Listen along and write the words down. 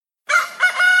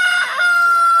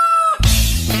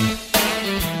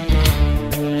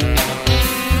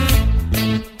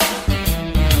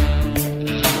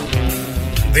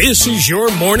This is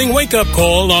your morning wake-up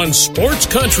call on Sports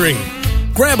Country.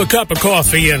 Grab a cup of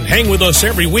coffee and hang with us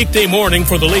every weekday morning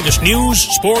for the latest news,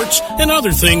 sports, and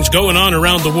other things going on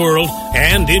around the world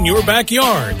and in your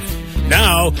backyard.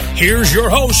 Now, here's your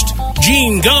host,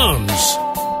 Gene Gumbs.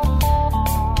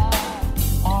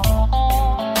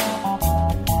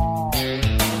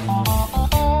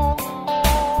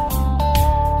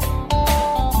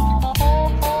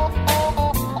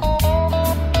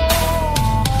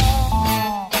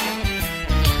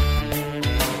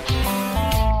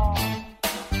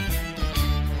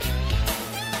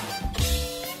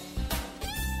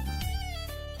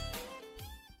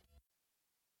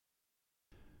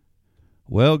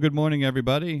 Well, good morning,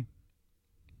 everybody.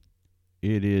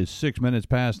 It is 6 minutes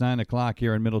past 9 o'clock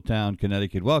here in Middletown,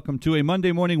 Connecticut. Welcome to a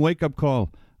Monday morning wake-up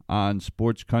call on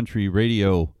Sports Country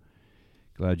Radio.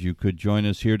 Glad you could join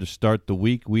us here to start the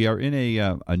week. We are in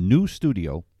a new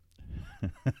studio.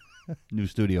 New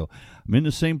studio. I'm in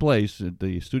the same place.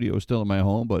 The studio is still at my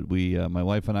home, but my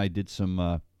wife and I did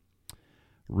some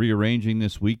rearranging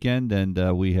this weekend,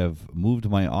 and we have moved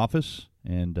my office,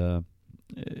 and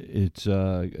it's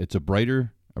a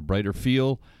brighter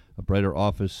feel, a brighter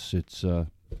office. It's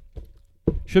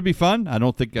should be fun. I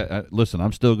don't think. Listen,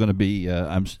 I'm still going to be.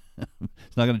 It's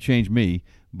not going to change me,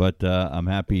 but I'm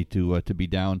happy to be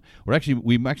down. We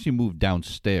actually moved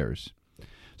downstairs,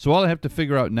 so all I have to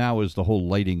figure out now is the whole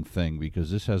lighting thing,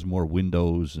 because this has more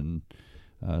windows, and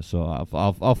so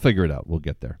I'll figure it out. We'll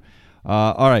get there.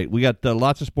 All right, we got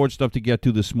lots of sports stuff to get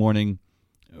to this morning,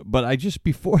 but I just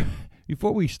before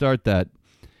we start that.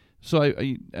 So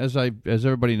as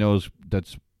everybody knows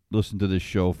that's listened to this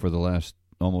show for the last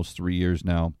almost 3 years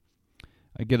now,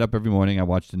 I get up every morning, I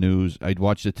watch the news, I'd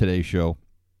watch the Today Show.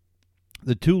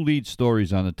 The two lead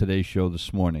stories on the Today Show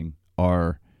this morning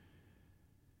are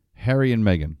Harry and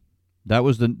Meghan. That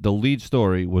was the lead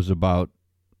story was about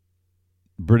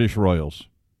British royals.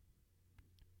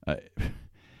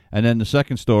 And then the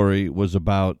second story was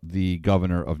about the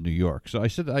governor of New York. So I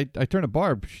said, I turned to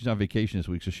Barb. She's on vacation this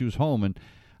week, so she was home. And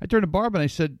I turned to Barb and I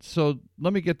said, so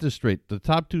let me get this straight. The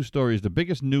top two stories, the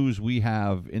biggest news we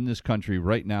have in this country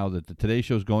right now that the Today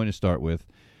Show is going to start with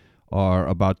are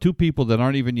about two people that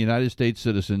aren't even United States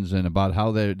citizens, and about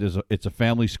how it's a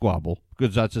family squabble,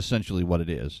 because that's essentially what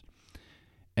it is.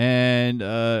 And,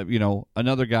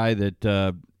 another guy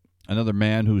another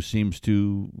man who seems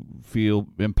to feel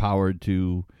empowered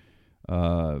to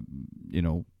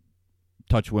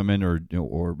touch women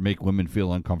or make women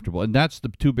feel uncomfortable, and that's the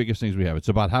two biggest things we have. It's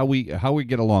about how we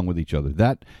get along with each other.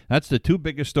 That's the two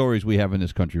biggest stories we have in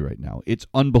this country right now. It's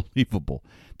unbelievable.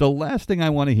 The last thing I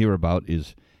want to hear about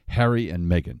is Harry and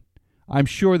Meghan. I'm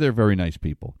sure they're very nice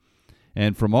people,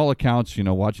 and from all accounts,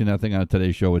 watching that thing on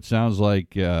Today's Show, it sounds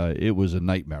like it was a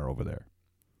nightmare over there.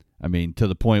 I mean, to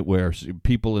the point where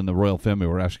people in the royal family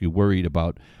were actually worried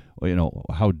about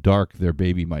how dark their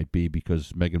baby might be,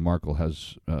 because Meghan Markle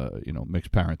has,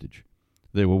 mixed parentage.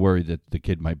 They were worried that the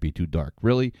kid might be too dark.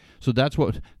 Really? So that's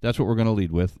what we're going to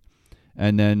lead with.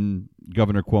 And then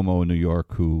Governor Cuomo in New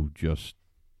York, who just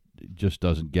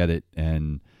doesn't get it,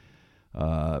 and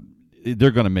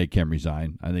they're going to make him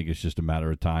resign. I think it's just a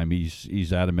matter of time.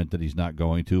 He's adamant that he's not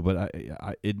going to. But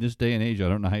I in this day and age, I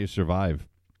don't know how you survive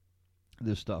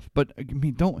this stuff. But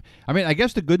I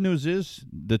guess the good news is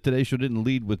that Today Show didn't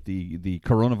lead with the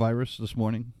coronavirus this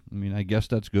morning. I guess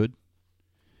that's good.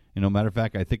 Matter of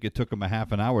fact, I think it took them a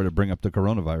half an hour to bring up the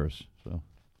coronavirus. So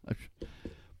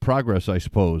progress, I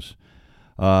suppose.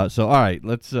 So all right,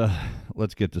 let's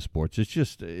get to sports. It's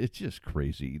just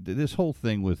crazy. This whole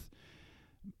thing with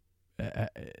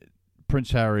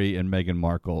Prince Harry and Meghan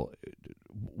Markle.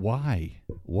 Why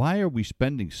are we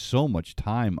spending so much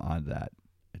time on that?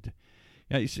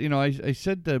 I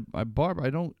said to Barb, I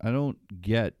don't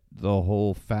get the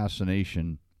whole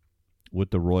fascination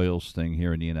with the royals thing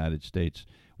here in the United States.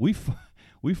 We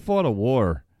fought a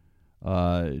war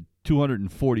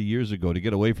 240 years ago to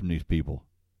get away from these people.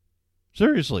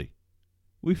 Seriously,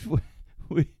 we fought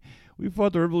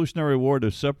the Revolutionary War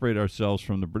to separate ourselves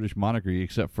from the British monarchy.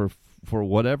 Except for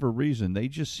whatever reason, they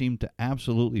just seem to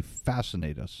absolutely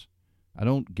fascinate us. I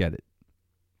don't get it.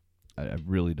 I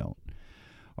really don't.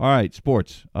 All right,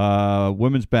 sports.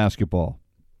 Women's basketball.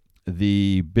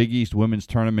 The Big East Women's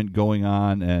Tournament going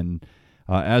on, and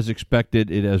as expected,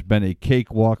 it has been a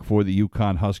cakewalk for the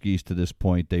UConn Huskies to this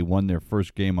point. They won their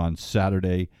first game on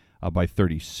Saturday by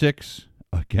 36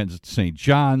 against St.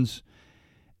 John's,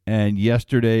 and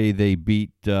yesterday they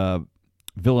beat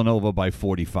Villanova by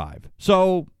 45.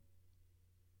 So,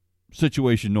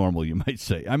 situation normal, you might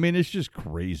say. It's just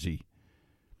crazy.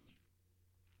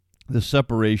 The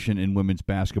separation in women's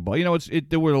basketball.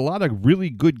 There were a lot of really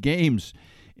good games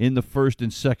in the first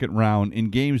and second round in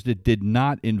games that did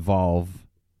not involve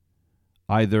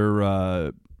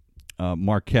either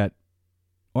Marquette.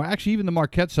 Or actually, even the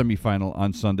Marquette semifinal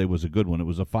on Sunday was a good one. It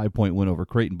was a 5-point win over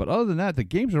Creighton. But other than that, the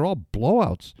games are all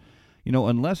blowouts.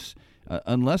 Unless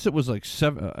it was like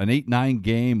an 8-9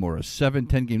 game or a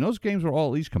 7-10 game. Those games are all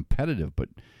at least competitive. But,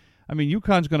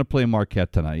 UConn's going to play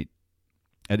Marquette tonight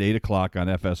at 8 o'clock on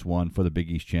FS1 for the Big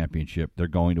East Championship. They're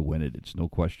going to win it. It's no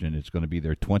question. It's going to be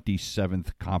their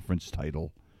 27th conference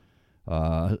title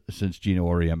since Gino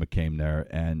Auriemma came there.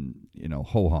 And,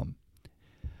 ho-hum.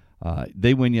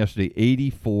 They win yesterday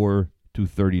 84-39.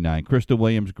 Krista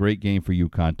Williams, great game for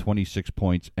UConn, 26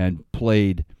 points, and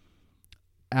played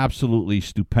absolutely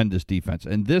stupendous defense.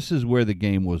 And this is where the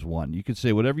game was won. You can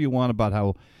say whatever you want about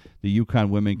how the UConn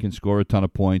women can score a ton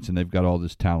of points and they've got all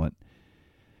this talent.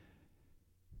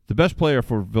 The best player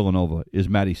for Villanova is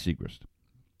Maddie Siegrist.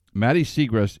 Maddie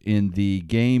Siegrist, in the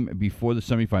game before the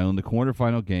semifinal, in the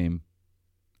quarterfinal game,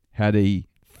 had a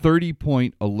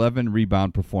 30-point,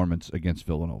 11-rebound performance against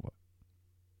Villanova.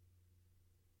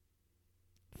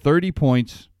 30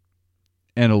 points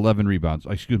and 11 rebounds.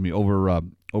 Over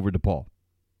DePaul.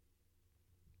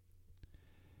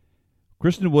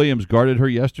 Kristen Williams guarded her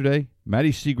yesterday.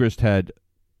 Maddie Siegrist had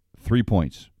 3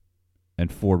 points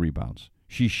and 4 rebounds.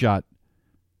 She shot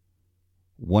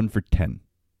 1 for 10.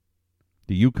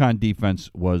 The UConn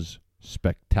defense was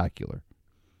spectacular.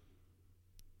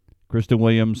 Kristen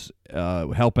Williams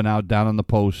helping out down on the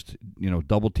post,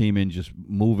 double teaming, just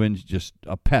moving, just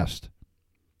a pest.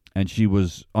 And she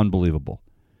was unbelievable.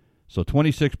 So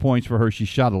 26 points for her. She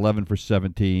shot 11 for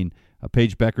 17.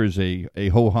 Paige Becker's a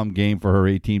ho-hum game for her,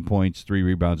 18 points, 3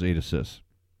 rebounds, 8 assists.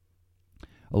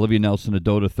 Olivia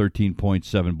Nelson-Adota, 13 points,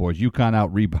 7 boards. UConn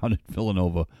out-rebounded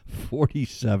Villanova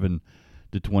 47-24.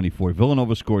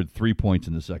 Villanova scored 3 points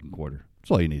in the second quarter.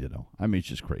 That's all you need to know. It's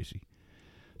just crazy.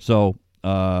 So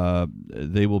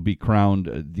they will be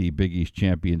crowned the Big East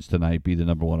champions tonight, be the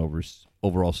number one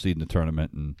overall seed in the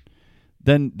tournament. And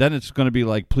then it's going to be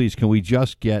like, please, can we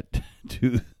just get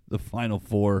to the Final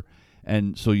Four?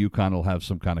 And so UConn will have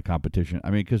some kind of competition.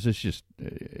 Because it's just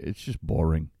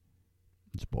boring.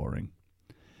 It's boring.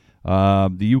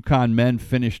 The UConn men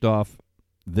finished off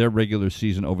their regular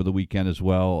season over the weekend as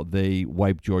well. They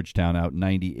wiped Georgetown out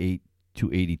 98-82,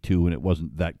 and it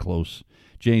wasn't that close.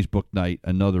 James Bouknight,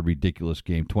 another ridiculous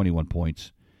game, 21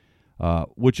 points,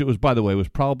 which it was, by the way, was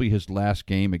probably his last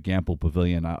game at Gampel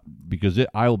Pavilion because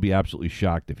I will be absolutely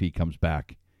shocked if he comes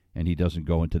back and he doesn't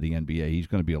go into the NBA. He's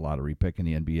going to be a lottery pick in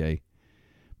the NBA.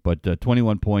 But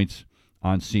 21 points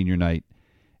on senior night,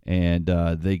 and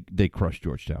they crushed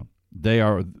Georgetown. They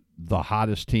are the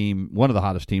hottest team, one of the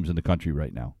hottest teams in the country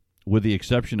right now, with the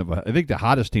exception of, I think the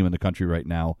hottest team in the country right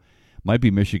now might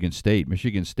be Michigan State.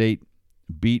 Michigan State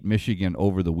beat Michigan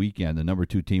over the weekend, the number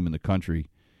 2 team in the country,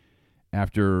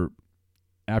 after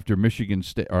Michigan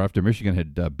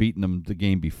had beaten them the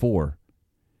game before.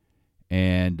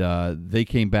 And they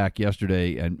came back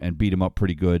yesterday and beat them up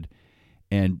pretty good.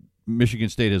 And Michigan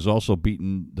State has also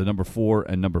beaten the number 4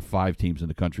 and number 5 teams in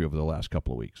the country over the last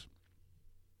couple of weeks.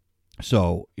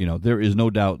 So, there is no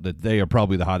doubt that they are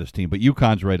probably the hottest team, but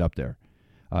UConn's right up there.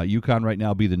 UConn right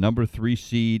now be the number 3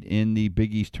 seed in the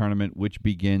Big East tournament, which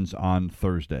begins on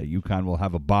Thursday. UConn will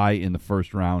have a bye in the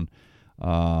first round.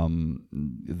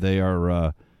 They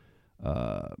are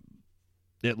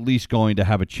at least going to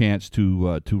have a chance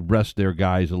to rest their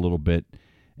guys a little bit.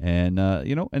 And,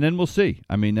 and then we'll see.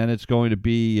 Then it's going to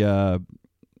be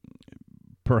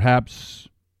perhaps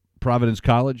Providence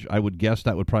College. I would guess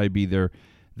that would probably be their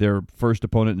first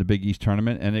opponent in the Big East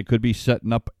tournament. And it could be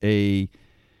setting up a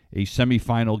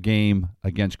semifinal game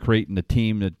against Creighton, a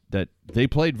team that they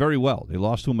played very well. They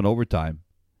lost to them in overtime.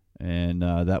 And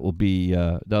that'll be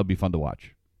fun to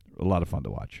watch. A lot of fun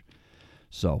to watch.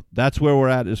 So that's where we're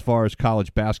at as far as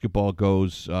college basketball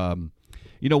goes. One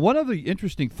other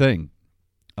interesting thing,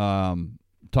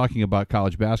 talking about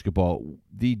college basketball,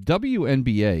 the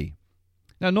WNBA.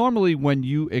 Now, normally when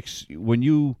you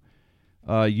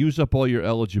use up all your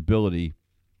eligibility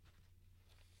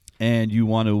and you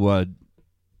want to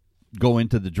go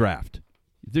into the draft,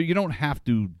 you don't have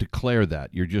to declare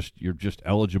that. You're just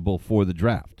eligible for the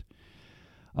draft.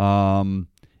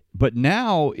 But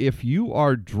now, if you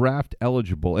are draft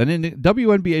eligible, and in the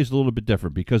WNBA is a little bit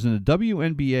different because in the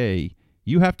WNBA,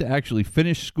 you have to actually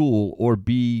finish school or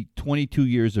be 22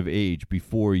 years of age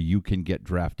before you can get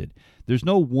drafted. There's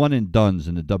no one and dones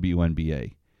in the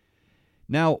WNBA.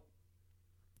 Now,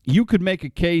 you could make a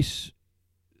case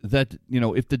that,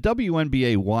 if the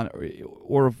WNBA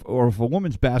or if a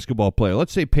women's basketball player,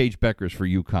 let's say Paige Beckers for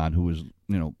UConn, who was,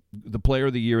 the player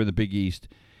of the year in the Big East,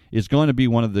 is going to be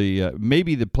one of the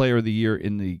maybe the player of the year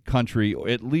in the country, or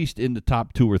at least in the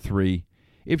top 2 or 3.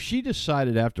 If she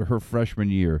decided after her freshman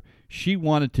year she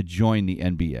wanted to join the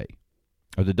NBA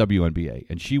or the WNBA,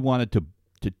 and she wanted to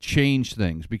change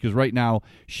things, because right now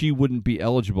she wouldn't be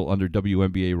eligible under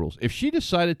WNBA rules. If she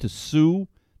decided to sue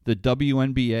the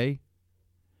WNBA,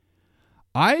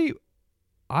 I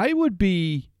would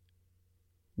be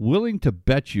willing to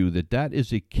bet you that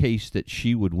is a case that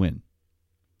she would win.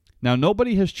 Now,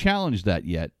 nobody has challenged that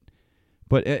yet,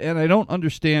 and I don't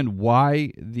understand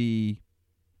why the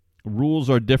rules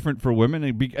are different for women,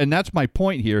 and that's my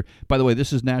point here. By the way,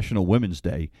 this is National Women's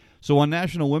Day. So on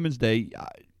National Women's Day,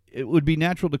 it would be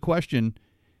natural to question,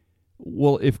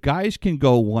 well, if guys can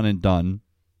go one and done,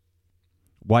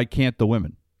 why can't the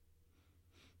women?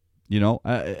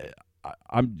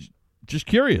 I'm just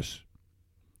curious.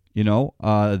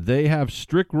 They have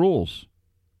strict rules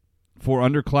for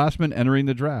underclassmen entering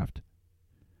the draft.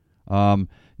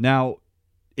 Now,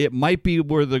 it might be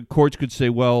where the courts could say,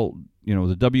 well,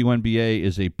 the WNBA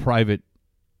is a private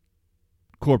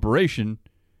corporation,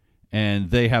 and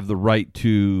they have the right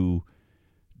to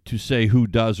say who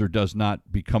does or does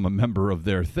not become a member of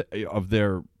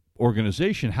their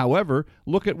organization. However,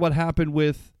 look at what happened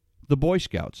with the Boy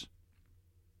Scouts.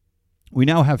 We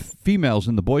now have females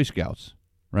in the Boy Scouts,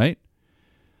 right?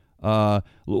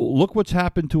 Look what's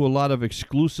happened to a lot of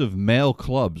exclusive male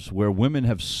clubs where women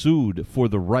have sued for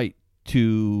the right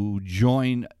to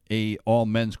join a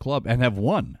all-men's club and have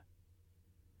won.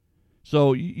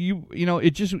 So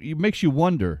it makes you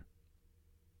wonder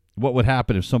what would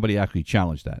happen if somebody actually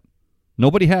challenged that.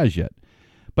 Nobody has yet.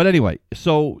 But anyway,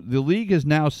 so the league has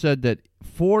now said that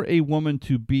for a woman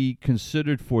to be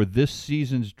considered for this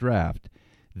season's draft,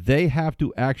 they have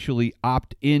to actually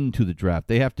opt into the draft.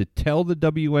 They have to tell the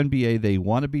WNBA they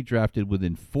want to be drafted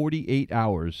within 48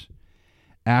 hours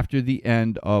after the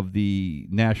end of the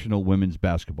National Women's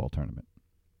Basketball Tournament.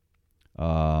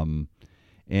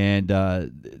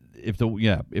 If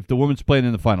the women's playing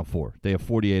in the Final Four, they have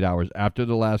 48 hours after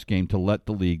the last game to let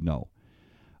the league know.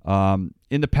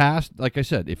 In the past, like I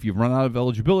said, if you've run out of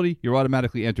eligibility, you're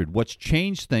automatically entered. What's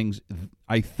changed things,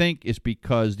 I think, is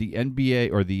because the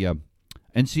NBA or the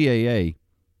NCAA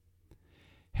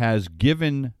has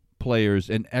given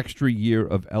players an extra year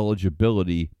of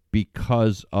eligibility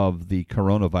because of the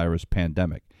coronavirus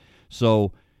pandemic.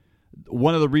 So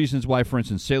one of the reasons why, for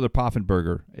instance, Sailor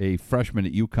Poffenberger, a freshman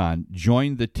at UConn,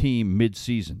 joined the team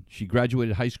mid-season. She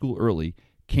graduated high school early,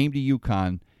 came to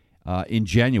UConn in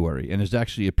January, and has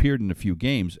actually appeared in a few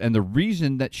games. And the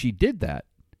reason that she did that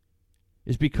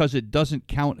is because it doesn't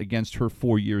count against her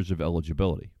 4 years of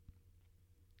eligibility.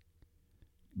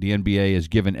 The NBA has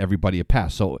given everybody a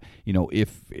pass. So,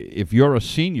 if you're a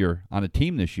senior on a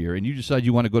team this year and you decide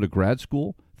you want to go to grad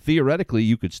school, theoretically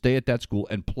you could stay at that school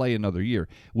and play another year,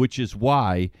 which is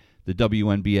why the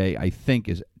WNBA, I think,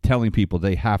 is telling people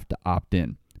they have to opt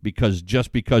in. Because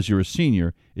just because you're a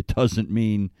senior, it doesn't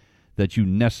mean that you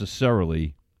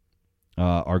necessarily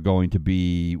are going to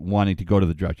be wanting to go to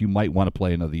the draft. You might want to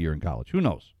play another year in college. Who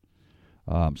knows?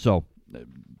 I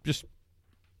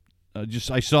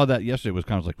saw that yesterday. It was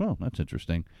kind of like, well, that's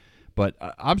interesting. But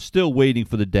I'm still waiting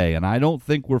for the day, and I don't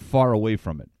think we're far away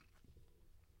from it,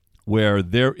 where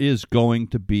there is going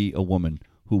to be a woman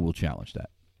who will challenge that.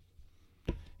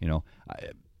 I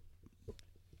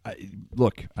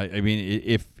mean,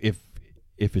 if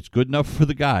it's good enough for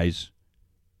the guys,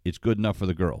 it's good enough for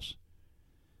the girls.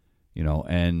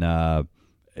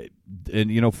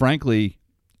 Frankly,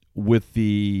 with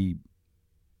the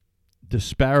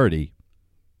disparity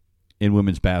in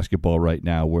women's basketball right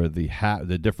now, where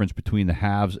the difference between the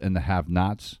haves and the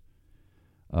have-nots,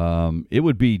 I think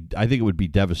it would be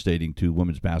devastating to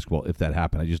women's basketball if that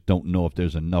happened. I just don't know if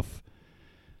there's enough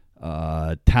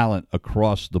talent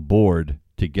across the board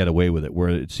to get away with it, where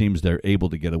it seems they're able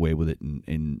to get away with it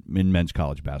in men's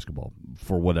college basketball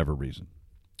for whatever reason.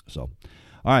 So,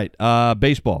 all right,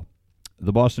 baseball.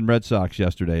 The Boston Red Sox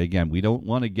yesterday. Again, we don't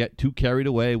want to get too carried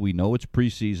away. We know it's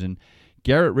preseason.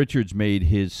 Garrett Richards made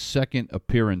his second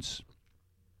appearance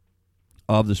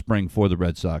of the spring for the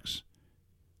Red Sox,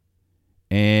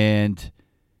 and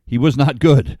he was not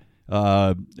good.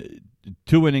 2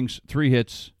 innings, 3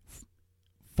 hits,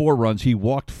 4 runs. He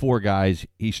walked 4 guys.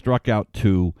 He struck out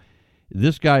 2.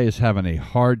 This guy is having a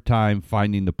hard time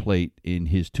finding the plate in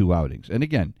his 2 outings. And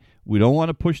again, we don't want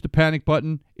to push the panic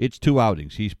button. It's 2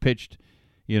 outings. He's pitched,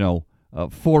 4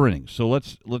 innings. So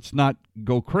let's not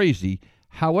go crazy.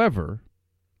 However,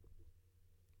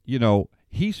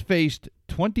 he's faced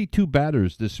 22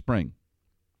 batters this spring.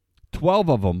 12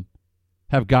 of them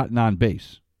have gotten on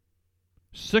base.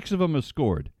 6 of them have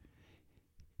scored.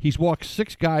 He's walked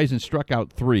 6 guys and struck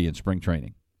out 3 in spring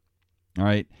training. All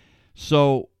right.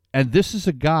 So, and this is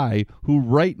a guy who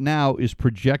right now is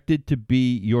projected to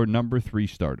be your number 3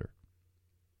 starter.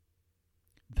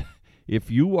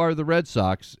 If you are the Red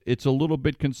Sox, it's a little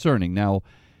bit concerning. Now,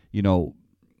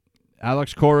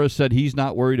 Alex Cora said he's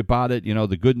not worried about it.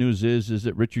 The good news is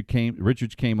that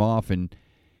Richards came off and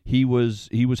he was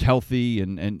healthy,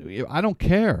 and I don't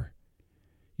care.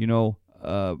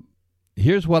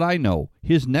 Here's what I know.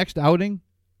 His next outing,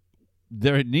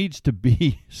 there needs to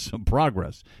be some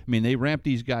progress. I mean, they ramp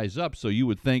these guys up, so you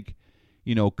would think,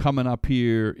 coming up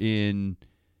here in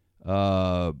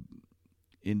 4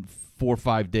 or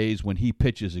 5 days when he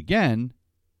pitches again,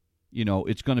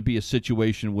 it's going to be a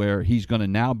situation where he's going to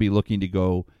now be looking to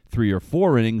go 3 or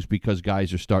 4 innings because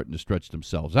guys are starting to stretch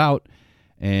themselves out.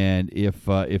 And if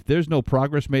there's no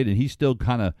progress made and he's still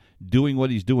kind of doing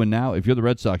what he's doing now, if you're the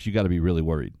Red Sox, you got to be really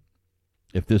worried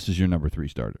if this is your number 3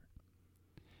 starter.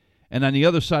 And on the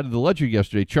other side of the ledger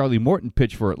yesterday, Charlie Morton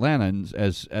pitched for Atlanta, and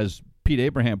as Pete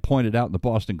Abraham pointed out in the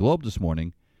Boston Globe this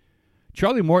morning,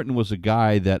 Charlie Morton was a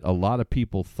guy that a lot of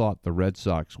people thought the Red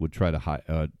Sox would try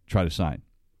to sign.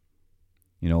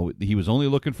 He was only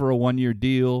looking for a 1-year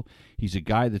deal. He's a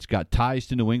guy that's got ties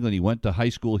to New England. He went to high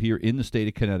school here in the state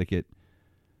of Connecticut.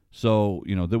 So,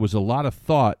 there was a lot of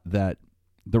thought that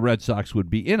the Red Sox would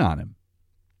be in on him.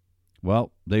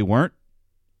 Well, they weren't.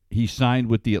 He signed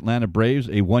with the Atlanta Braves,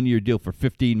 a 1-year deal for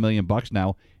 $15 million.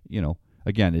 Now,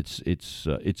 again, it's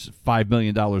 $5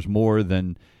 million more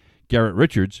than Garrett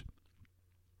Richards.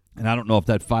 And I don't know if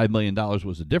that $5 million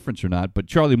was the difference or not, but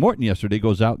Charlie Morton yesterday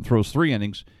goes out and throws 3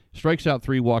 innings, strikes out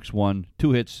 3, walks 1,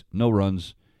 2 hits, no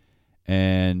runs,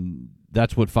 and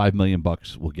that's what $5 million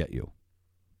will get you.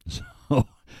 So,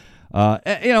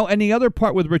 and the other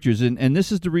part with Richards, and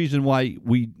this is the reason why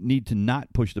we need to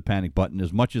not push the panic button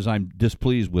as much as I'm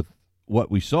displeased with what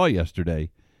we saw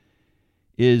yesterday,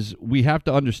 is we have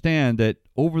to understand that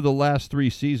over the last 3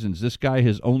 seasons, this guy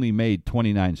has only made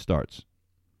 29 starts.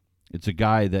 It's a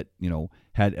guy that,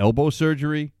 had elbow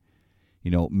surgery,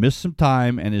 missed some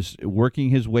time and is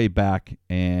working his way back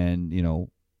and,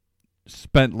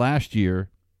 spent last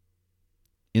year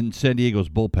in San Diego's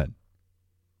bullpen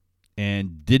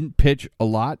and didn't pitch a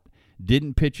lot,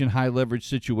 didn't pitch in high leverage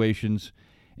situations.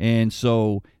 And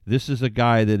so this is a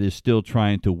guy that is still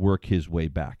trying to work his way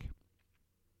back.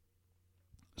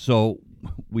 So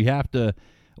we have to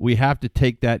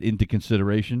take that into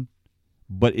consideration.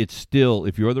 But it's still,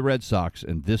 if you're the Red Sox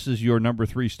and this is your number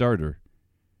 3 starter,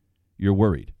 you're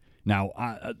worried. Now,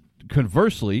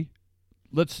 conversely,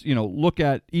 let's look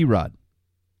at Erod,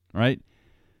 right?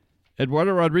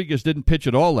 Eduardo Rodriguez didn't pitch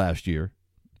at all last year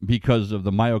because of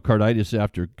the myocarditis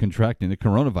after contracting the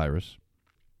coronavirus.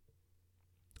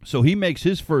 So he makes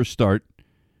his first start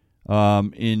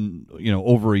in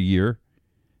over a year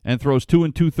and throws 2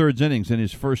 2/3 innings in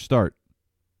his first start.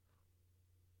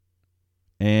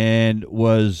 And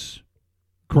was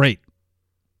great.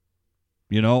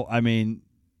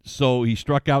 So he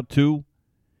struck out 2.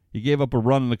 He gave up a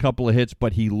run and a couple of hits,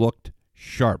 but he looked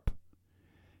sharp.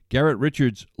 Garrett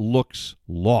Richards looks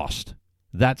lost.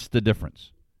 That's the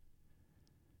difference.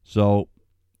 So,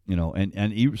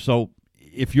 so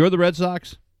if you're the Red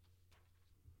Sox,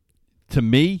 to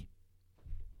me,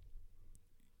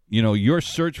 your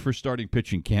search for starting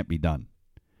pitching can't be done.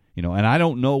 And I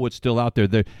don't know what's still out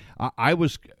there. I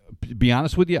was, to be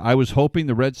honest with you, I was hoping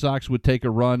the Red Sox would take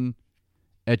a run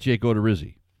at Jake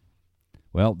Odorizzi.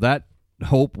 Well, that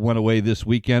hope went away this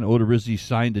weekend. Odorizzi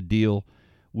signed a deal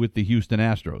with the Houston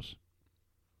Astros.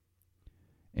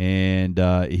 And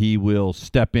he will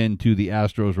step into the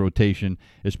Astros rotation,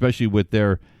 especially with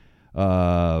their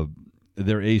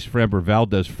ace Framber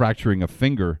Valdez fracturing a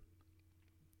finger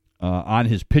on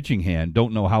his pitching hand.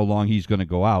 Don't know how long he's going to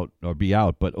go out or be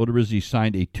out, but Odorizzi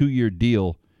signed a 2-year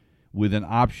deal with an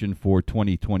option for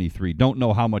 2023. Don't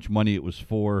know how much money it was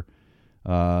for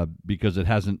because it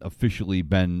hasn't officially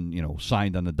been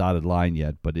signed on the dotted line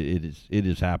yet, but it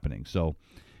is happening. So,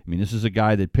 this is a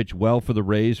guy that pitched well for the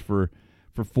Rays for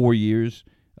 4 years,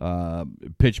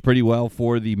 pitched pretty well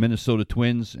for the Minnesota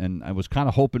Twins, and I was kind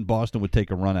of hoping Boston would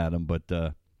take a run at him, but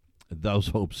those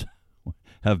hopes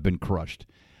have been crushed.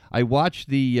 I watched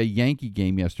the Yankee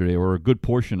game yesterday, or a good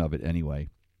portion of it anyway,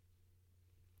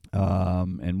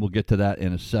 and we'll get to that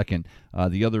in a second.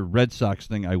 The other Red Sox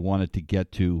thing I wanted to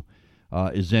get to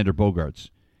is Xander Bogaerts.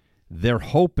 They're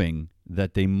hoping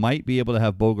that they might be able to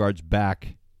have Bogaerts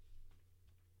back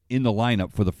in the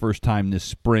lineup for the first time this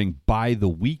spring by the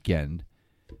weekend.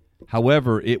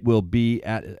 However, it will be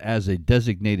as a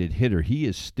designated hitter. He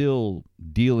is still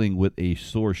dealing with a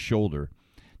sore shoulder.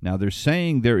 Now, they're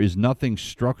saying there is nothing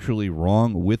structurally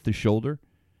wrong with the shoulder,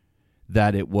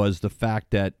 that it was the fact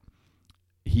that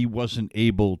he wasn't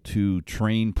able to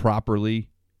train properly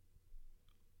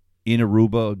in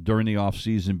Aruba during the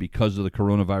offseason because of the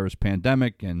coronavirus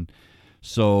pandemic. And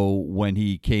so when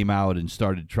he came out and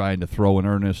started trying to throw in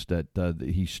earnest, that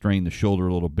he strained the shoulder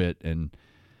a little bit. And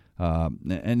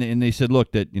they said,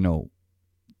 look, that,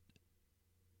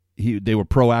 they were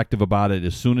proactive about it.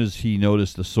 As soon as he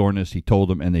noticed the soreness, he told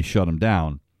them, and they shut him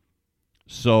down.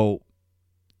 So,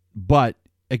 but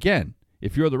again,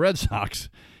 if you're the Red Sox,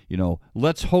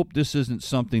 let's hope this isn't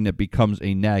something that becomes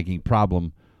a nagging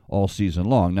problem all season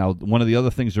long. Now, one of the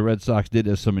other things the Red Sox did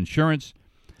as some insurance,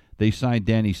 they signed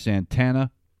Danny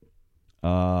Santana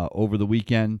over the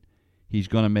weekend. He's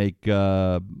going to make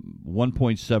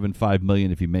 $1.75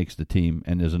 million if he makes the team,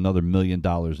 and there's another $1 million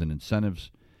in incentives.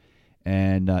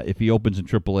 And if he opens in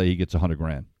AAA, he gets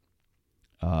 $100,000.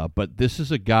 But this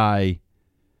is a guy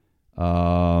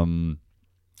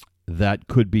that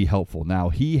could be helpful. Now,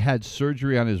 he had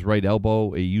surgery on his right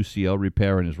elbow, a UCL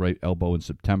repair in his right elbow in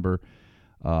September.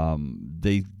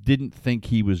 They didn't think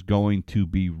he was going to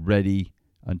be ready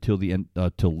until the end,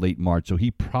 till late March, so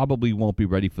he probably won't be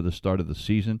ready for the start of the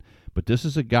season. But this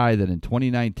is a guy that in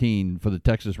 2019 for the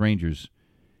Texas Rangers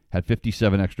had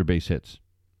 57 extra base hits,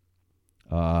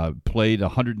 played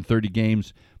 130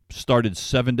 games, started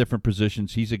 7 different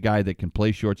positions. He's a guy that can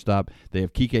play shortstop. They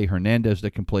have Kike Hernandez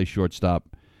that can play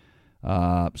shortstop.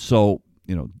 So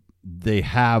they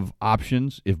have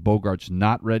options if Bogart's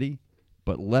not ready.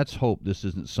 But let's hope this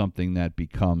isn't something that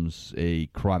becomes a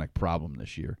chronic problem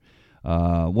this year.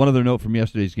 One other note from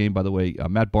yesterday's game, by the way,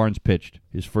 Matt Barnes pitched.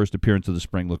 His first appearance of the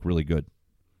spring looked really good.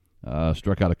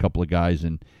 Struck out a couple of guys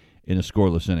in a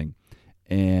scoreless inning,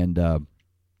 and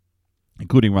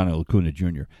including Ronald Acuna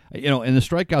Jr. And the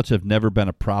strikeouts have never been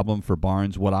a problem for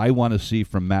Barnes. What I want to see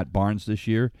from Matt Barnes this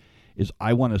year is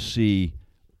I want to see,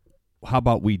 how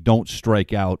about we don't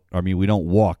strike out, we don't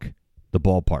walk the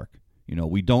ballpark.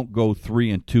 We don't go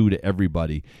 3-2 to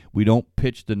everybody. We don't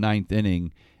pitch the 9th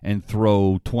inning and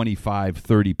throw 25,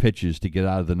 30 pitches to get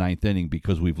out of the 9th inning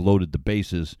because we've loaded the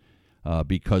bases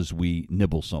because we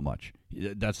nibble so much.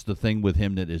 That's the thing with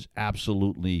him that is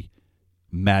absolutely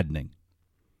maddening.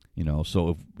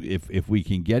 So if we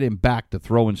can get him back to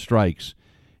throwing strikes,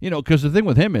 because the thing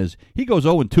with him is he goes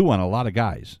 0-2 on a lot of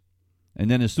guys. And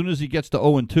then as soon as he gets to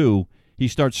 0-2, he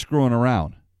starts screwing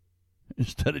around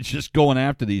instead of just going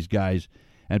after these guys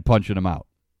and punching them out.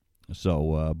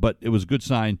 So, but it was a good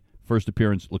sign. First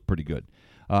appearance looked pretty good.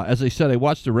 As I said, I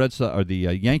watched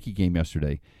the Yankee game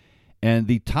yesterday, and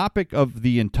the topic of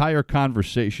the entire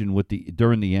conversation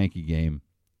during the Yankee game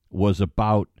was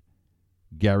about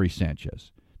Gary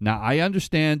Sanchez. Now, I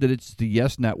understand that it's the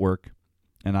Yes Network,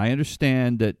 and I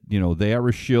understand that they are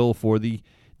a shill for the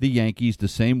Yankees the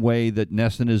same way that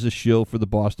Nesson is a shill for the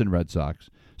Boston Red Sox.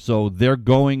 So they're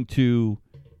going to,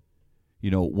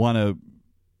 want to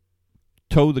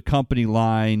toe the company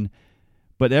line.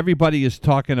 But everybody is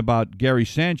talking about Gary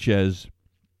Sanchez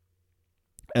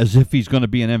as if he's going to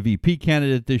be an MVP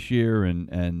candidate this year, and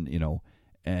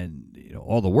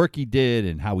all the work he did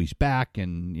and how he's back,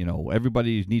 and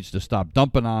everybody needs to stop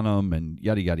dumping on him, and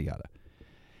yada yada yada.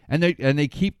 And they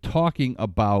keep talking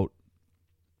about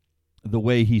the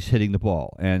way he's hitting the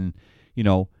ball, and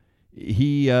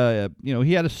he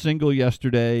had a single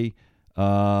yesterday.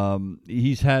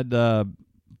 He's had a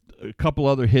couple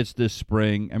other hits this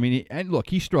spring. And look,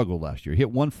 he struggled last year. He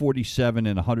hit 147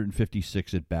 and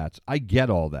 156 at bats. I get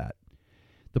all that.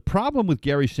 The problem with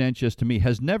Gary Sanchez, to me,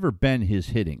 has never been his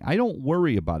hitting. I don't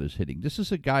worry about his hitting. This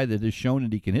is a guy that has shown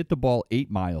that he can hit the ball 8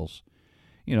 miles,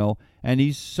 and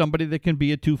he's somebody that can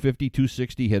be a 250,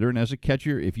 260 hitter. And as a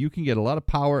catcher, if you can get a lot of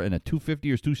power and a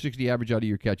 250 or 260 average out of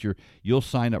your catcher, you'll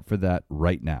sign up for that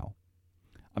right now.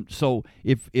 So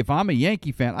if I'm a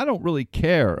Yankee fan, I don't really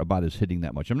care about his hitting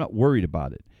that much. I'm not worried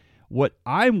about it. What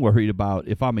I'm worried about,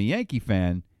 if I'm a Yankee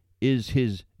fan, is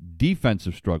his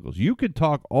defensive struggles. You could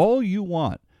talk all you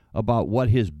want about what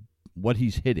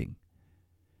he's hitting.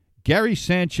 Gary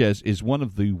Sanchez is one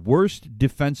of the worst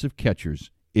defensive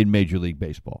catchers in Major League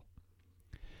Baseball.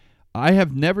 I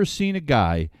have never seen a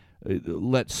guy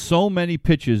let so many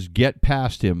pitches get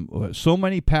past him, so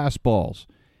many pass balls,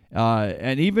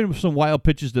 and even some wild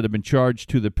pitches that have been charged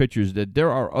to the pitchers, that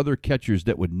there are other catchers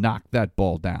that would knock that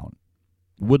ball down,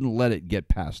 wouldn't let it get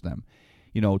past them.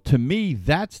 To me,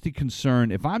 that's the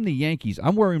concern. If I'm the Yankees,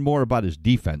 I'm worrying more about his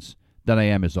defense than I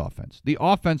am his offense. The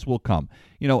offense will come.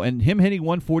 And him hitting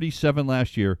 147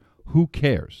 last year, who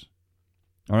cares?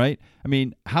 All right? I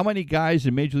mean, how many guys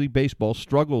in Major League Baseball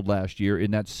struggled last year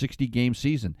in that 60-game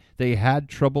season? They had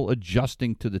trouble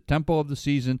adjusting to the tempo of the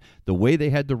season, the way they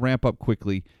had to ramp up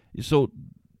quickly. So,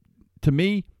 to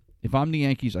me, if I'm the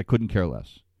Yankees, I couldn't care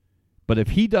less. But if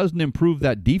he doesn't improve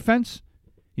that defense,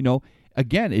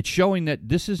 again, it's showing that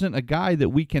this isn't a guy that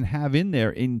we can have in there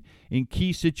in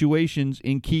key situations,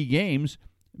 in key games,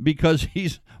 because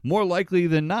he's more likely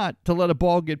than not to let a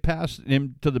ball get past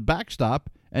him to the backstop,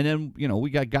 and then, we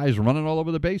got guys running all over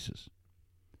the bases.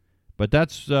 But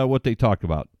that's what they talked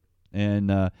about.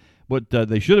 And what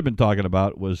they should have been talking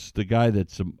about was the guy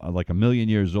that's like a million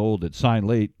years old that signed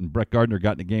late, and Brett Gardner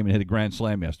got in the game and hit a grand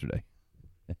slam yesterday.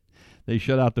 They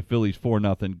shut out the Phillies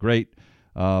 4-0. Great.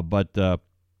 But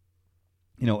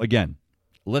again,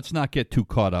 let's not get too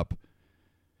caught up,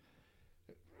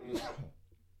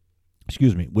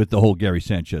 with the whole Gary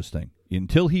Sanchez thing.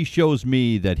 Until he shows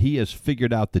me that he has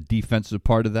figured out the defensive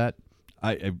part of that,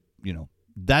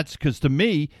 that's because to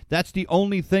me, that's the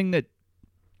only thing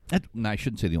I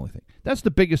shouldn't say the only thing. That's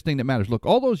the biggest thing that matters. Look,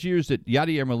 all those years that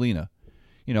Yadier Molina,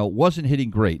 wasn't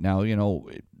hitting great. Now,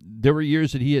 there were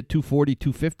years that he hit 240,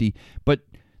 250, but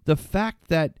the fact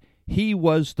that he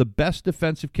was the best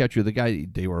defensive catcher, the guy,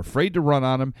 they were afraid to run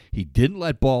on him, he didn't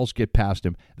let balls get past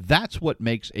him, that's what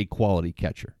makes a quality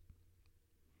catcher.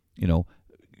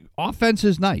 Offense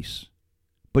is nice,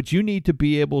 but you need to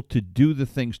be able to do the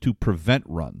things to prevent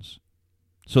runs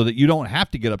so that you don't have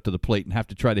to get up to the plate and have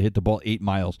to try to hit the ball 8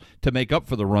 miles to make up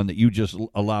for the run that you just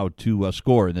allowed to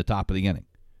score in the top of the inning.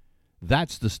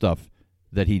 That's the stuff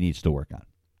that he needs to work on.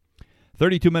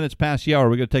 32 minutes past the hour.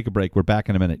 We're going to take a break. We're back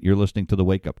in a minute. You're listening to the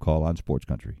Wake Up Call on Sports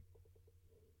Country.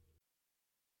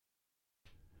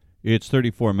 It's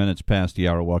 34 minutes past the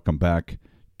hour. Welcome back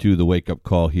to the Wake Up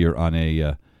Call here on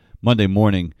a Monday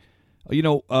morning.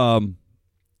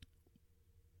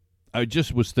 I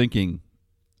just was thinking,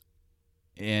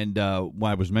 and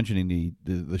when I was mentioning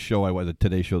the show, the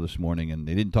Today Show this morning, and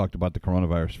they didn't talk about the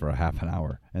coronavirus for a half an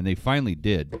hour, and they finally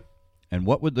did. And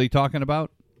what were they talking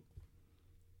about?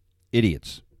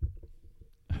 Idiots.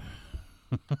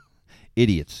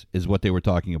 Idiots is what they were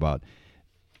talking about.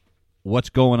 What's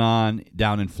going on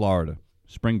down in Florida?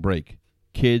 Spring break.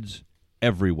 Kids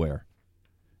everywhere.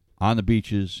 On the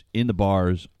beaches, in the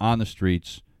bars, on the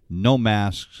streets. No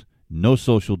masks, no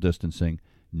social distancing,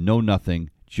 no nothing.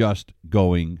 Just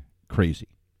going crazy.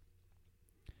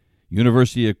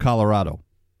 University of Colorado.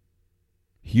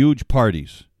 Huge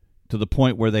parties to the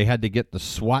point where they had to get the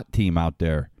SWAT team out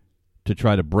there to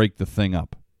try to break the thing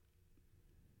up.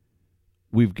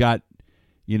 We've got,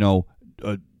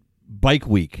 Bike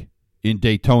Week in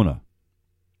Daytona.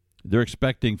 They're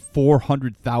expecting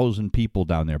 400,000 people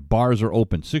down there. Bars are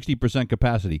open, 60%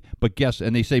 capacity. But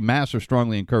and they say masks are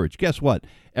strongly encouraged. Guess what?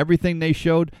 Everything they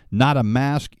showed, not a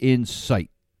mask in sight.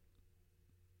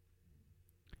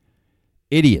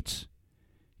 Idiots.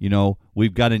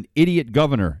 We've got an idiot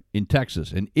governor in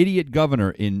Texas, an idiot governor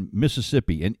in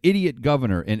Mississippi, an idiot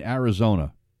governor in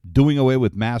Arizona doing away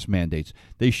with mask mandates.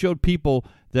 They showed people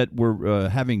that were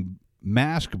having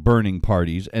mask burning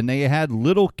parties, and they had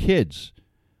little kids,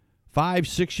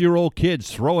 5-6-year-old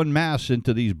kids, throwing masks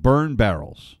into these burn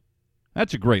barrels.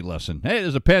 That's a great lesson. Hey,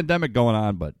 there's a pandemic going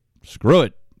on, but screw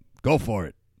it. Go for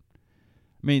it.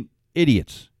 I mean,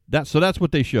 idiots. So that's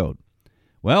what they showed.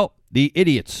 Well, the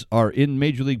idiots are in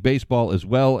Major League Baseball as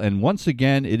well, and once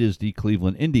again, it is the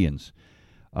Cleveland Indians.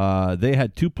 They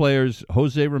had 2 players,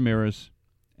 Jose Ramirez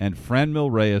and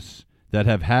Franmil Reyes, that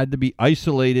have had to be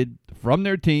isolated from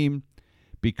their team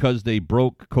because they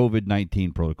broke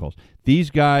COVID-19 protocols. These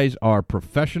guys are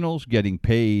professionals getting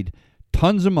paid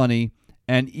tons of money,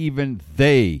 and even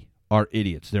they are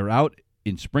idiots. They're out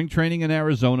in spring training in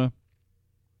Arizona.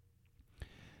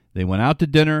 They went out to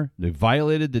dinner. They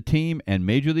violated the team and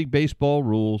Major League Baseball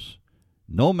rules.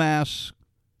 No masks,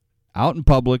 out in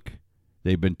public.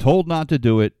 They've been told not to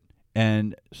do it,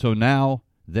 and so now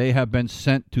they have been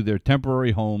sent to their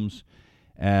temporary homes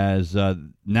as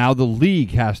now the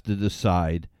league has to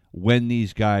decide when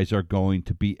these guys are going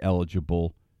to be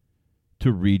eligible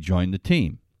to rejoin the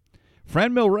team.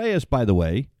 Franmil Reyes, by the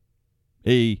way,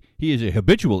 he is a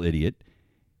habitual idiot.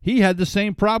 He had the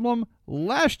same problem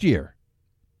last year,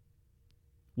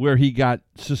 where he got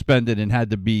suspended and had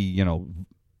to be,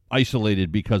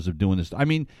 isolated because of doing this. I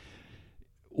mean,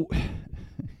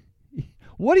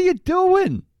 what are you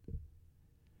doing?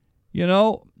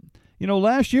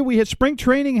 Last year we had spring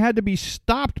training had to be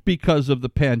stopped because of the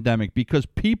pandemic, because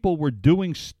people were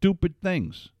doing stupid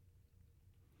things.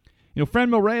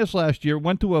 Franmil Reyes last year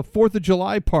went to a 4th of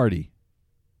July party.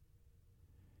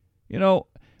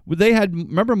 They had,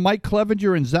 remember Mike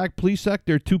Clevenger and Zach Plesac,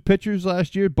 their two pitchers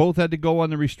last year, both had to go on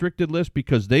the restricted list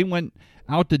because they went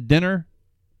out to dinner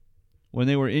when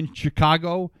they were in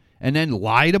Chicago and then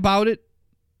lied about it.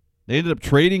 They ended up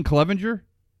trading Clevenger.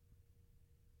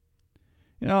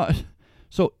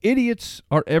 So idiots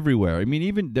are everywhere. I mean,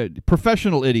 even the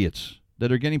professional idiots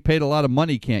that are getting paid a lot of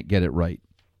money can't get it right.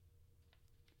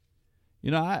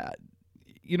 And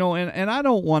I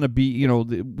don't want to be,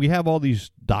 we have all these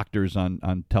doctors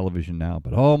on television now,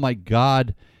 but oh my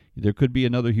God, there could be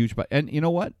another huge spike. And you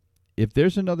know what? If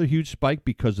there's another huge spike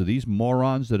because of these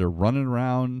morons that are running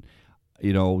around,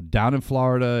 down in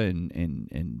Florida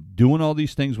and doing all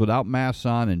these things without masks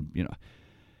on, and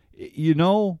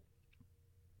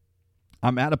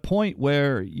I'm at a point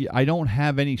where I don't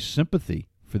have any sympathy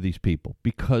for these people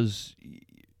because,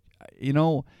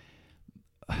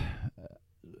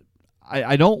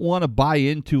 I don't want to buy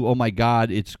into, oh, my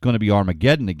God, it's going to be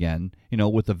Armageddon again.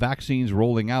 With the vaccines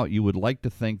rolling out, you would like to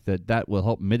think that will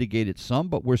help mitigate it some,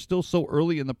 but we're still so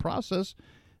early in the process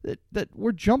that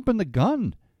we're jumping the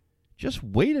gun. Just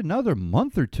wait another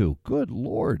month or two. Good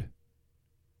Lord.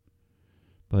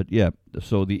 But, yeah,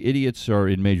 so the idiots are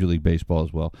in Major League Baseball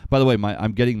as well. By the way,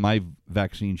 I'm getting my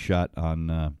vaccine shot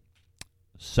on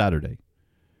Saturday.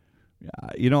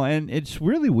 And it's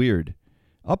really weird.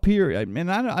 Up here, I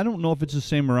don't know if it's the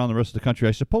same around the rest of the country.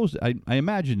 I suppose, I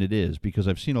imagine it is, because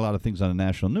I've seen a lot of things on the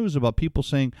national news about people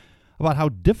saying about how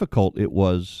difficult it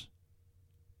was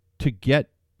to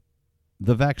get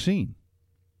the vaccine.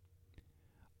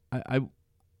 I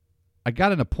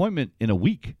got an appointment in a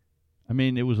week. I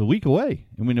mean, it was a week away.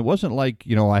 I mean, it wasn't like,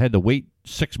 I had to wait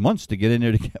 6 months to get in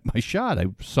there to get my shot. I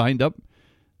signed up,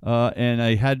 and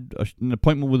I had an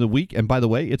appointment within a week. And by the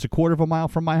way, it's a quarter of a mile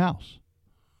from my house.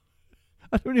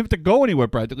 I don't even have to go anywhere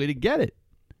practically to get it.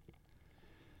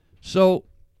 So,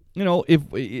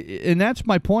 and that's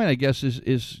my point, I guess,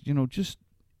 is just,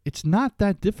 it's not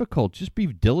that difficult. Just be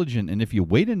diligent. And if you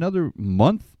wait another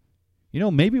month,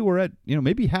 maybe we're at,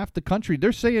 maybe half the country.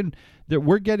 They're saying that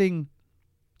we're getting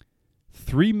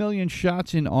 3 million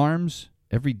shots in arms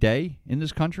every day in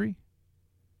this country.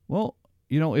 Well,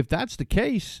 if that's the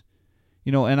case,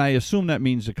 and I assume that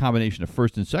means a combination of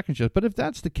first and second shots. But if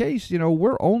that's the case,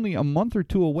 we're only a month or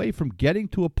two away from getting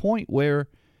to a point where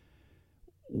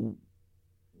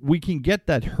we can get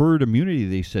that herd immunity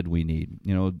they said we need.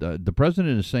 The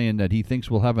president is saying that he thinks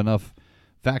we'll have enough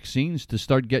vaccines to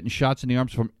start getting shots in the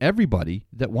arms from everybody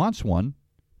that wants one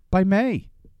by May.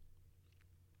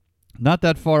 Not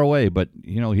that far away, but,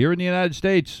 here in the United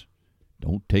States,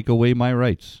 don't take away my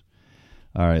rights.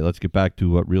 All right, let's get back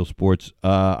to real sports.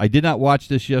 I did not watch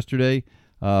this yesterday,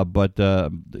 but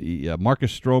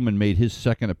Marcus Stroman made his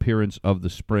second appearance of the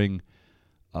spring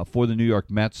for the New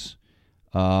York Mets.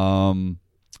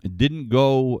 It didn't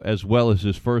go as well as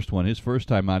his first one. His first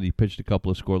time out, he pitched a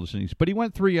couple of scoreless innings, but he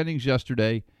went 3 innings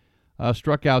yesterday,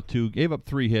 struck out 2, gave up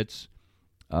 3 hits,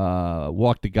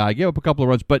 walked a guy, gave up a couple of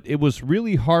runs, but it was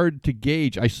really hard to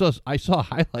gauge. I saw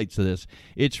highlights of this.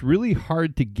 It's really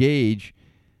hard to gauge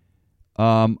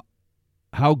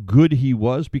how good he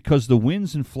was because the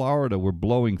winds in Florida were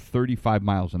blowing 35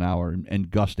 miles an hour and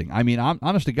gusting. I mean,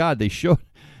 honest to God, they showed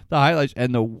the highlights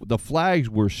and the flags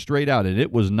were straight out, and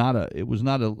it was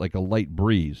not like a light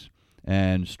breeze.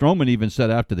 And Stroman even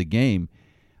said after the game,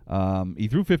 he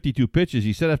threw 52 pitches.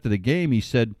 He said after the game, he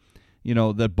said,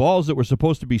 that balls that were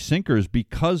supposed to be sinkers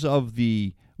because of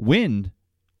the wind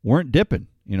weren't dipping.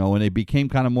 And they became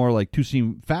kind of more like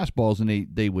two-seam fastballs, and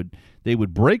they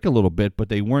would break a little bit, but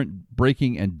they weren't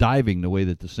breaking and diving the way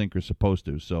that the sinker's supposed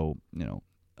to. So,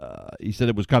 he said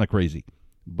it was kind of crazy.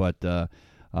 But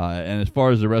and as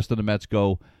far as the rest of the Mets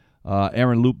go,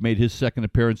 Aaron Loup made his second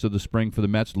appearance of the spring for the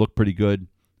Mets. Looked pretty good.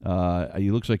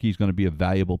 He looks like he's going to be a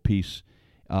valuable piece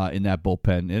in that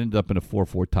bullpen. It ended up in a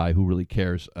 4-4 tie. Who really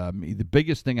cares? The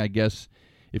biggest thing, I guess,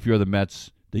 if you're the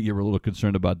Mets, that you're a little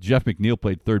concerned about. Jeff McNeil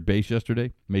played third base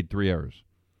yesterday, made 3 errors.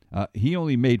 He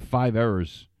only made 5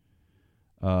 errors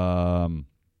in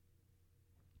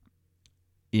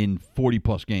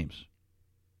 40-plus games.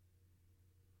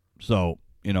 So,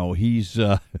 he's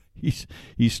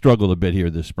struggled a bit here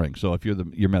this spring. So if you're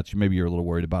your Mets, maybe you're a little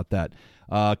worried about that.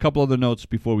 A couple other notes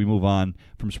before we move on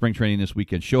from spring training this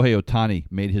weekend. Shohei Ohtani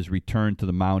made his return to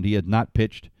the mound. He had not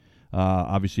pitched,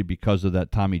 obviously because of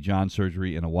that Tommy John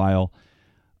surgery in a while.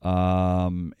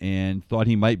 And thought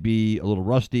he might be a little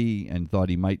rusty and thought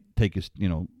he might take his,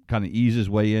 kind of ease his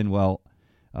way in. Well,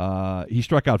 he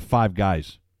struck out 5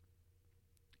 guys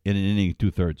in an inning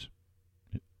 2/3.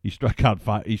 He struck out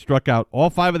 5. He struck out all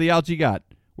 5 of the outs he got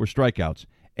were strikeouts.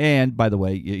 And by the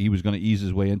way, he was going to ease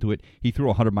his way into it. He threw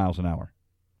 100 miles an hour.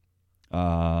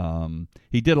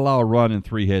 He did allow a run and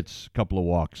 3 hits, a couple of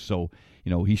walks. So,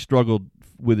 he struggled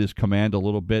with his command a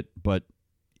little bit. But,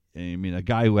 I mean, a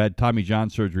guy who had Tommy John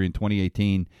surgery in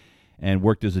 2018 and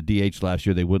worked as a DH last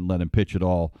year, they wouldn't let him pitch at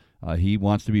all. He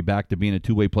wants to be back to being a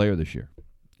two-way player this year.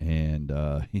 And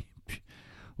he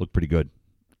looked pretty good.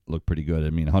 I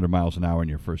mean, 100 miles an hour in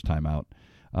your first time out.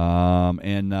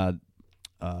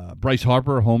 Bryce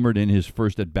Harper homered in his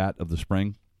first at-bat of the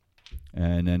spring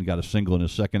and then got a single in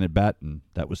his second at-bat, and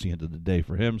that was the end of the day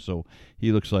for him. So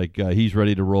he looks like he's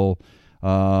ready to roll.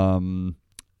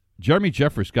 Jeremy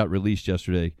Jeffress got released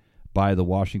yesterday by the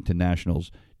Washington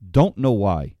Nationals. Don't know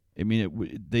why. I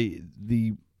mean,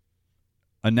 the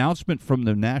announcement from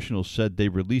the Nationals said they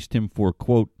released him for,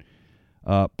 quote,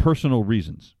 personal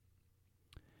reasons.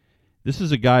 This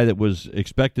is a guy that was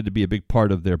expected to be a big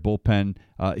part of their bullpen.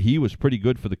 He was pretty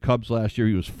good for the Cubs last year.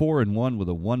 He was 4-1 with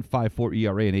a 1.54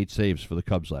 ERA and 8 saves for the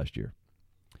Cubs last year.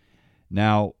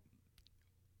 Now,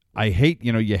 you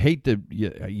hate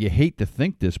to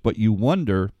think this, but you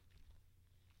wonder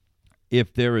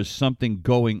if there is something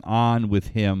going on with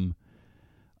him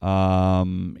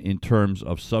in terms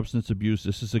of substance abuse.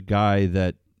 This is a guy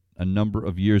that a number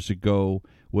of years ago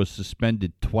was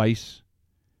suspended twice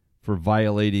for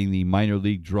violating the minor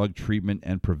league drug treatment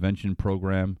and prevention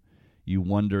program. You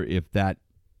wonder if that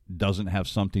doesn't have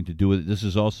something to do with it. This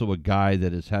is also a guy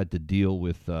that has had to deal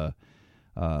with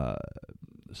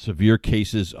severe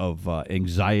cases of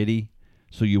anxiety.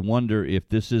 So you wonder if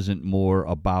this isn't more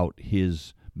about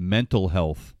his mental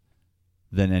health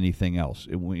than anything else.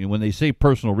 When they say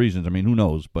personal reasons, I mean, who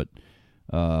knows? But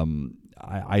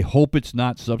I hope it's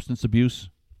not substance abuse.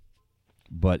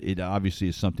 But it obviously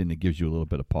is something that gives you a little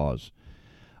bit of pause.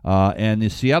 And the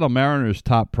Seattle Mariners'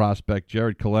 top prospect,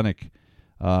 Jarred Kelenic,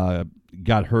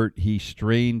 got hurt. He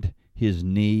strained his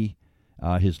knee,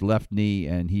 his left knee,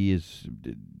 and he's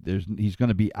going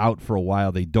to be out for a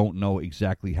while. They don't know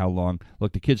exactly how long.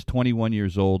 Look, the kid's 21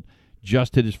 years old,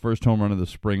 just hit his first home run of the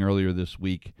spring earlier this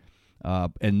week.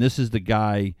 And this is the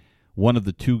guy, one of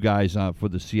the two guys for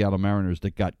the Seattle Mariners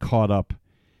that got caught up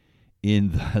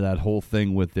in that whole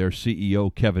thing with their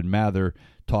CEO, Kevin Mather,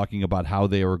 talking about how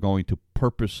they were going to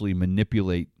purposely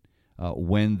manipulate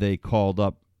when they called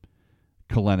up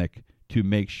Kelenic to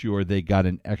make sure they got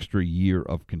an extra year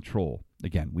of control.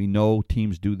 Again, we know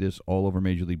teams do this all over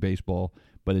Major League Baseball,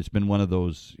 but it's been one of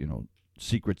those,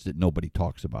 secrets that nobody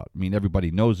talks about. I mean,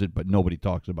 everybody knows it, but nobody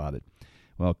talks about it.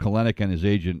 Well, Kelenic and his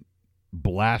agent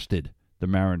blasted the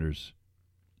Mariners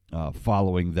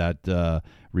following that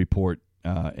report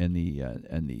and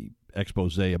the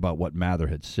expose about what Mather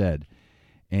had said.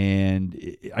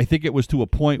 And I think it was to a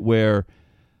point where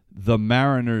the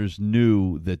Mariners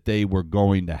knew that they were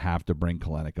going to have to bring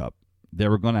Kelenic up. They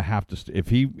were going to have to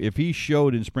if he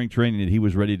showed in spring training that he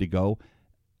was ready to go,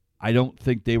 I don't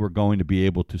think they were going to be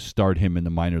able to start him in the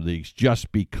minor leagues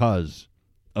just because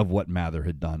of what Mather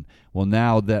had done. Well,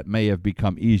 now that may have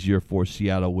become easier for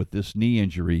Seattle with this knee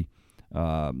injury.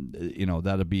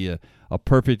 That'll be a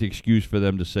perfect excuse for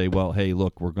them to say, well, hey,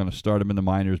 look, we're going to start him in the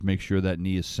minors, make sure that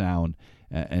knee is sound,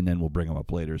 and then we'll bring him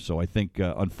up later. So I think,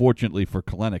 unfortunately for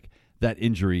Kelenic, that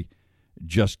injury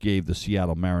just gave the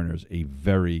Seattle Mariners a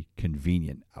very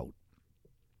convenient out.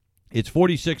 It's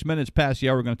 46 minutes past the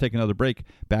hour. We're going to take another break.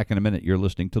 Back in a minute. You're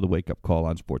listening to the Wake Up Call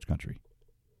on Sports Country.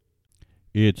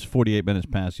 It's 48 minutes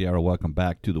past the hour. Welcome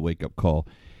back to the Wake Up Call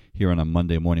here on a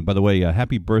Monday morning. By the way,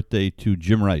 happy birthday to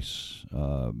Jim Rice,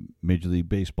 Major League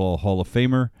Baseball Hall of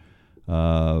Famer,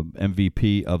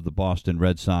 MVP of the Boston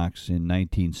Red Sox in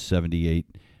 1978.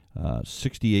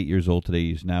 68 years old today.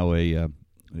 He's now a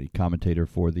commentator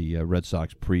for the Red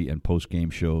Sox pre- and post-game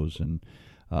shows, and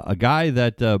a guy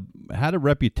that had a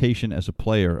reputation as a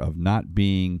player of not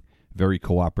being very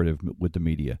cooperative with the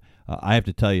media. I have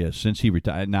to tell you, since he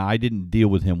retired, now I didn't deal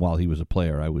with him while he was a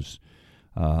player. I was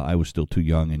still too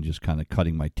young and just kind of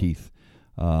cutting my teeth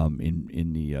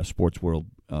in the sports world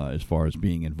as far as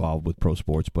being involved with pro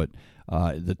sports. But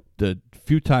the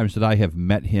few times that I have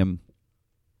met him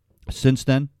since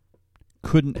then,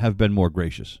 couldn't have been more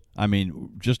gracious. I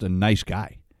mean, just a nice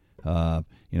guy.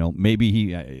 Maybe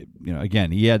he,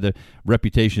 again, he had the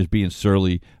reputation as being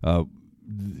surly.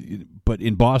 But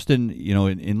in Boston,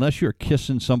 unless you're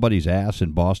kissing somebody's ass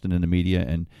in Boston in the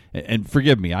media, and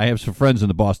forgive me, I have some friends in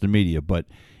the Boston media, but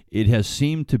it has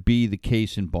seemed to be the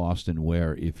case in Boston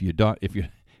where if you're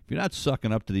not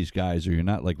sucking up to these guys, or you're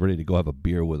not like ready to go have a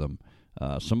beer with them,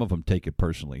 some of them take it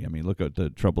personally. I mean, look at the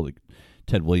trouble that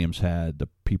Ted Williams had, the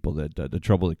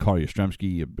trouble that Carl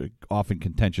Yastrzemski, often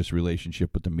contentious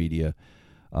relationship with the media.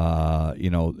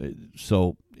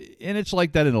 So, and it's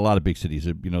like that in a lot of big cities.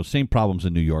 Same problems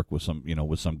in New York with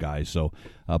some guys. So,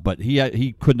 but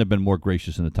he couldn't have been more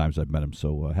gracious in the times I've met him.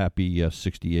 So happy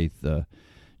 68th,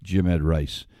 Jim Ed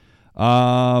Rice.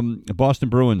 Boston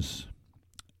Bruins,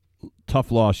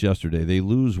 tough loss yesterday. They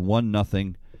lose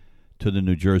 1-0 to the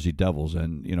New Jersey Devils,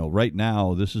 and right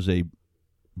now this is a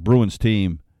Bruins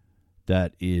team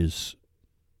that is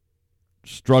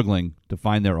struggling to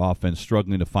find their offense,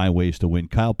 struggling to find ways to win.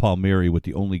 Kyle Palmieri, with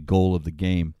the only goal of the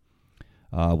game,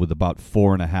 with about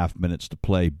 4.5 minutes to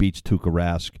play, beats Tuukka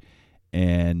Rask,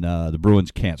 and the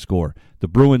Bruins can't score. The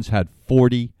Bruins had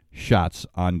 40 shots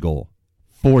on goal,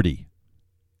 40,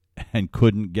 and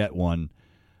couldn't get one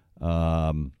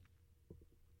past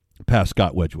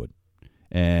Scott Wedgwood.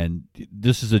 And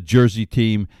this is a Jersey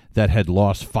team that had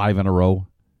lost 5 in a row,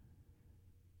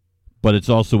 but it's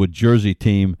also a Jersey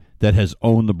team that has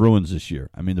owned the Bruins this year.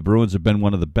 I mean, the Bruins have been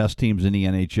one of the best teams in the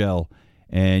NHL,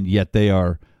 and yet they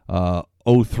are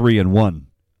 0-3-1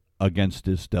 against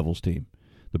this Devils team.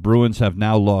 The Bruins have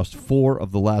now lost 4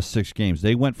 of the last 6 games.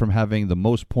 They went from having the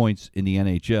most points in the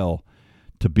NHL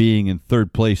to being in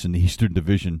 3rd place in the Eastern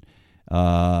Division,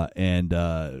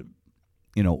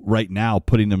 right now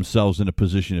putting themselves in a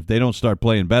position, if they don't start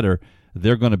playing better,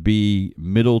 they're going to be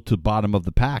middle to bottom of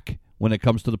the pack when it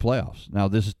comes to the playoffs. Now,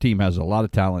 this team has a lot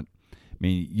of talent. I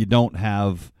mean, you don't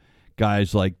have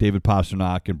guys like David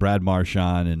Pastrnak and Brad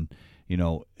Marchand and,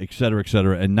 et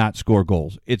cetera, and not score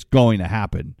goals. It's going to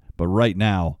happen. But right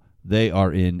now, they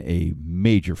are in a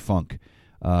major funk.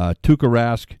 Tuukka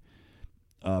Rask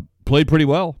played pretty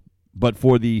well, but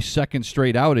for the second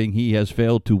straight outing, he has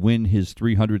failed to win his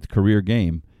 300th career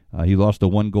game. He lost a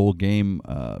 1-goal game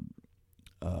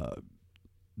the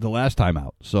last time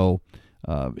out. So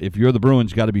if you're the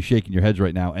Bruins, got to be shaking your heads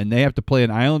right now. And they have to play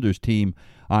an Islanders team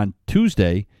on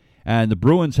Tuesday, and the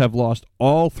Bruins have lost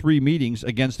all 3 meetings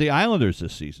against the Islanders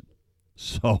this season.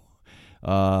 So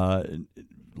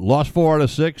lost 4 out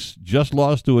of 6, just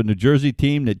lost to a New Jersey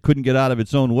team that couldn't get out of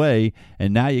its own way,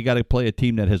 and now you got to play a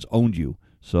team that has owned you.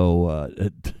 So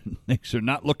things are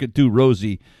not looking too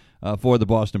rosy for the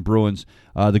Boston Bruins.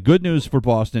 The good news for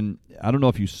Boston, I don't know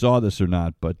if you saw this or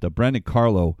not, but Brandon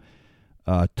Carlo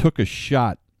took a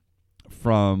shot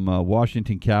from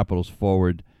Washington Capitals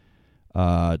forward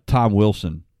Tom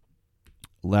Wilson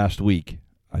last week.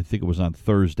 I think it was on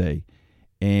Thursday,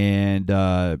 and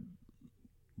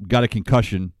got a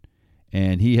concussion,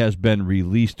 and he has been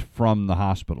released from the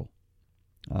hospital.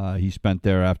 He spent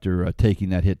there after taking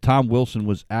that hit. Tom Wilson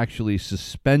was actually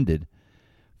suspended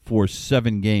for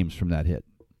 7 games from that hit.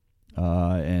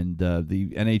 And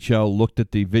the NHL looked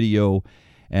at the video,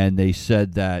 and they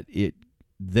said that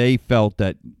they felt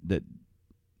that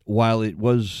while it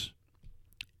was,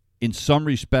 in some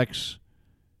respects,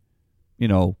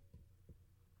 it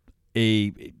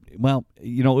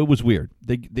was weird.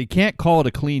 They can't call it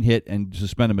a clean hit and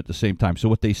suspend him at the same time. So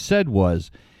what they said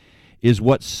is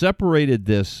what separated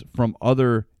this from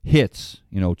other hits,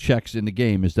 checks in the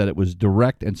game, is that it was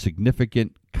direct and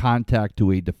significant contact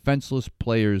to a defenseless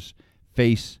player's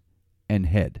face and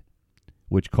head,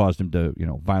 which caused him to,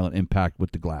 violent impact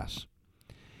with the glass.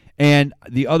 And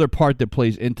the other part that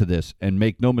plays into this, and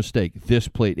make no mistake, this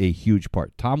played a huge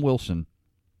part. Tom Wilson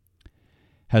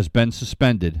has been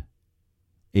suspended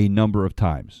a number of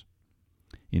times,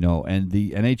 and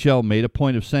the NHL made a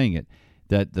point of saying it,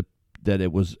 that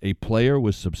it was a player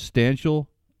with a substantial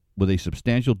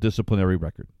disciplinary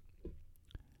record.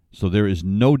 So there is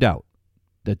no doubt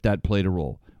that played a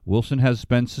role. Wilson has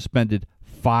been suspended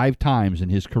 5 times in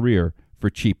his career for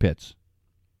cheap hits.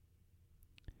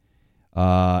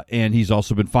 And he's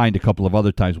also been fined a couple of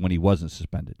other times when he wasn't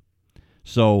suspended.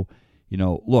 So,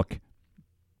 look,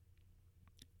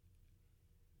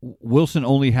 Wilson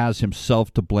only has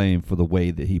himself to blame for the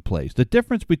way that he plays. The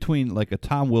difference between like a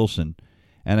Tom Wilson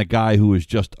and a guy who is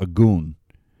just a goon,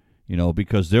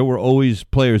 because there were always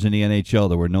players in the NHL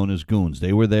that were known as goons.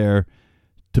 They were there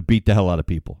to beat the hell out of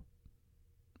people.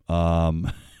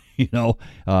 Ty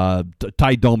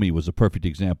Domi was a perfect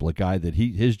example, a guy that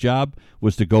his job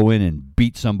was to go in and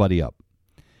beat somebody up.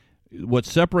 What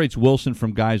separates Wilson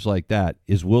from guys like that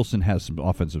is Wilson has some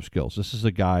offensive skills. This is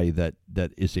a guy that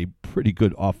is a pretty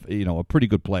good a pretty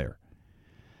good player.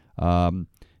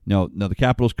 No, the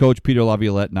Capitals coach, Peter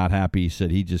Laviolette, not happy. He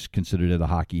said he just considered it a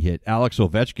hockey hit. Alex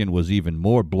Ovechkin was even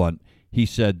more blunt. He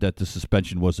said that the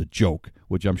suspension was a joke,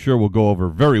 which I'm sure will go over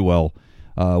very well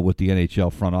with the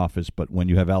NHL front office. But when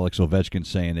you have Alex Ovechkin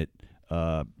saying it,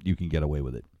 you can get away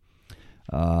with it.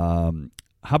 How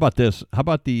about this? How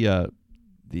about the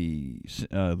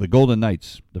Golden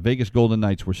Knights? The Vegas Golden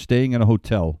Knights were staying in a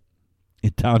hotel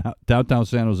in downtown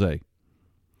San Jose.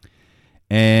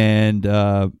 And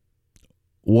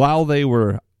while they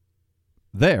were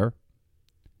there,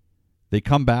 they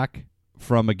come back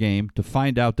from a game to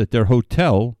find out that their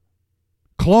hotel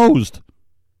closed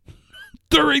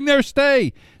during their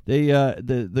stay.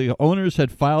 The owners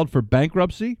had filed for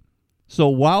bankruptcy, so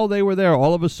while they were there,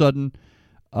 all of a sudden,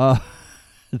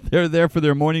 they're there for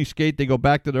their morning skate. They go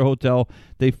back to their hotel.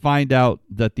 They find out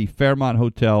that the Fairmont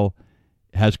Hotel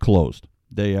has closed.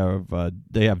 They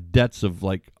have debts of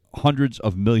like hundreds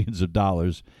of millions of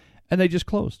dollars, and they just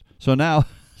closed. So now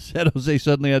San Jose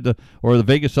suddenly had to, or the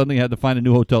Vegas suddenly had to find a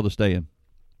new hotel to stay in.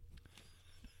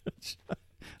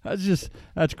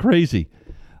 That's crazy.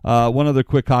 One other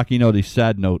quick hockey note, a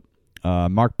sad note.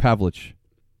 Mark Pavelich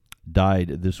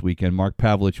died this weekend. Mark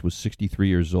Pavelich was 63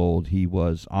 years old. He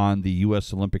was on the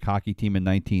U.S. Olympic hockey team in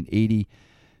 1980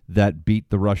 that beat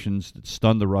the Russians, that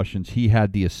stunned the Russians. He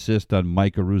had the assist on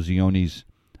Mike Eruzioni's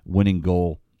winning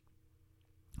goal.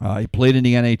 He played in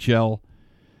the NHL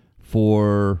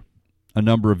for a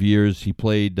number of years. He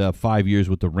played 5 years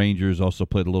with the Rangers, also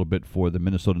played a little bit for the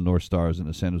Minnesota North Stars and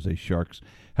the San Jose Sharks.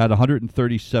 Had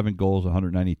 137 goals,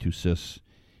 192 assists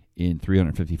in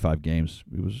 355 games.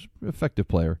 He was an effective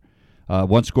player.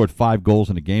 Once scored 5 goals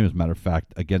in a game, as a matter of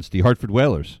fact, against the Hartford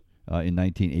Whalers in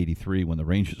 1983 when the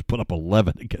Rangers put up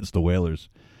 11 against the Whalers.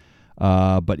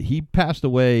 But he passed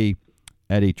away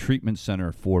at a treatment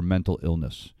center for mental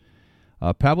illness.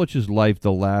 Pavlich's life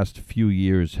the last few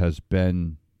years has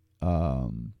been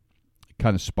kind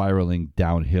of spiraling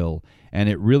downhill, and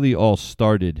it really all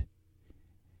started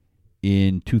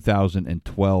in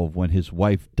 2012 when his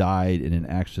wife died in an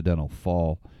accidental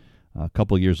fall. A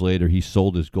couple of years later, he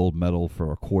sold his gold medal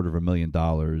for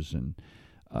 $250,000, and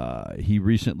he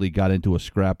recently got into a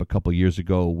scrap a couple of years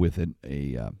ago with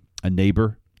a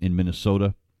neighbor in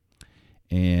Minnesota,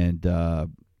 and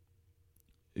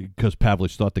because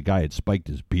Pavelich thought the guy had spiked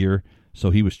his beer, so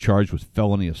he was charged with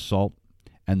felony assault,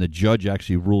 and the judge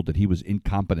actually ruled that he was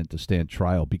incompetent to stand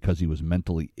trial because he was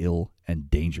mentally ill and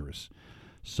dangerous.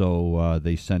 So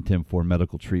they sent him for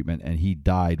medical treatment, and he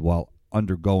died while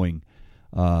undergoing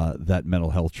that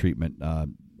mental health treatment.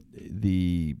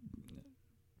 The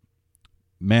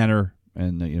manner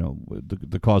and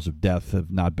the cause of death have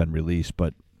not been released,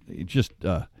 but it's just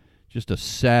a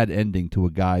sad ending to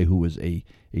a guy who was a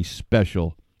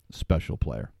special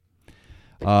player.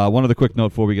 One other quick note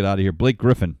before we get out of here. Blake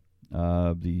Griffin,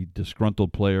 the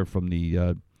disgruntled player from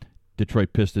the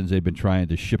Detroit Pistons, they've been trying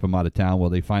to ship him out of town.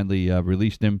 Well, they finally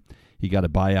released him. He got a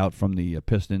buyout from the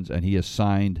Pistons, and he has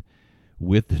signed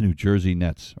with the New Jersey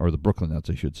Nets, or the Brooklyn Nets,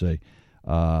 I should say.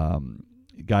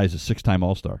 Guy's a 6-time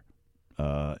All-Star,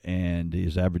 and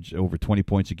he's averaged over 20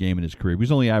 points a game in his career. He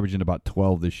was only averaging about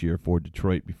 12 this year for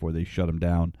Detroit before they shut him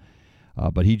down.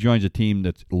 But he joins a team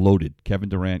that's loaded. Kevin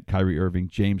Durant, Kyrie Irving,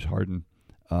 James Harden,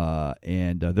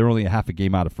 and they're only a half a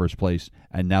game out of first place,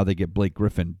 and now they get Blake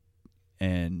Griffin.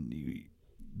 And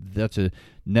that's a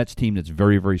Nets team that's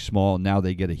very, very small. Now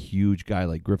they get a huge guy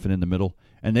like Griffin in the middle,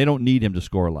 and they don't need him to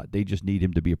score a lot. They just need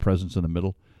him to be a presence in the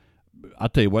middle. I'll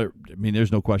tell you what, I mean,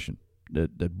 there's no question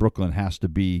that Brooklyn has to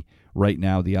be, right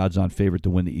now, the odds-on favorite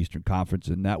to win the Eastern Conference,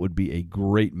 and that would be a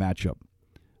great matchup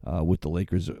with the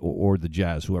Lakers or the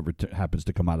Jazz, whoever happens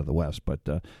to come out of the West.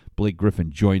 But Blake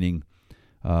Griffin joining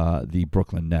the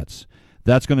Brooklyn Nets.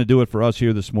 That's going to do it for us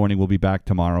here this morning. We'll be back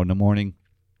tomorrow in the morning.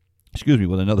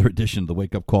 With another edition of the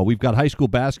Wake Up Call. We've got high school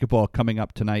basketball coming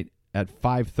up tonight at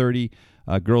 5:30.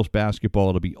 Girls basketball,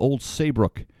 it'll be Old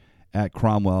Saybrook at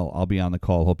Cromwell. I'll be on the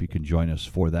call. Hope you can join us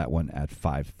for that one at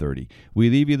 5:30. We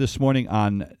leave you this morning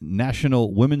on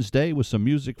National Women's Day with some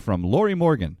music from Lori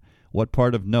Morgan. What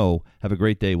Part of No? Have a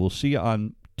great day. We'll see you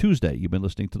on Tuesday. You've been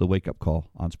listening to the Wake Up Call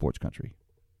on Sports Country.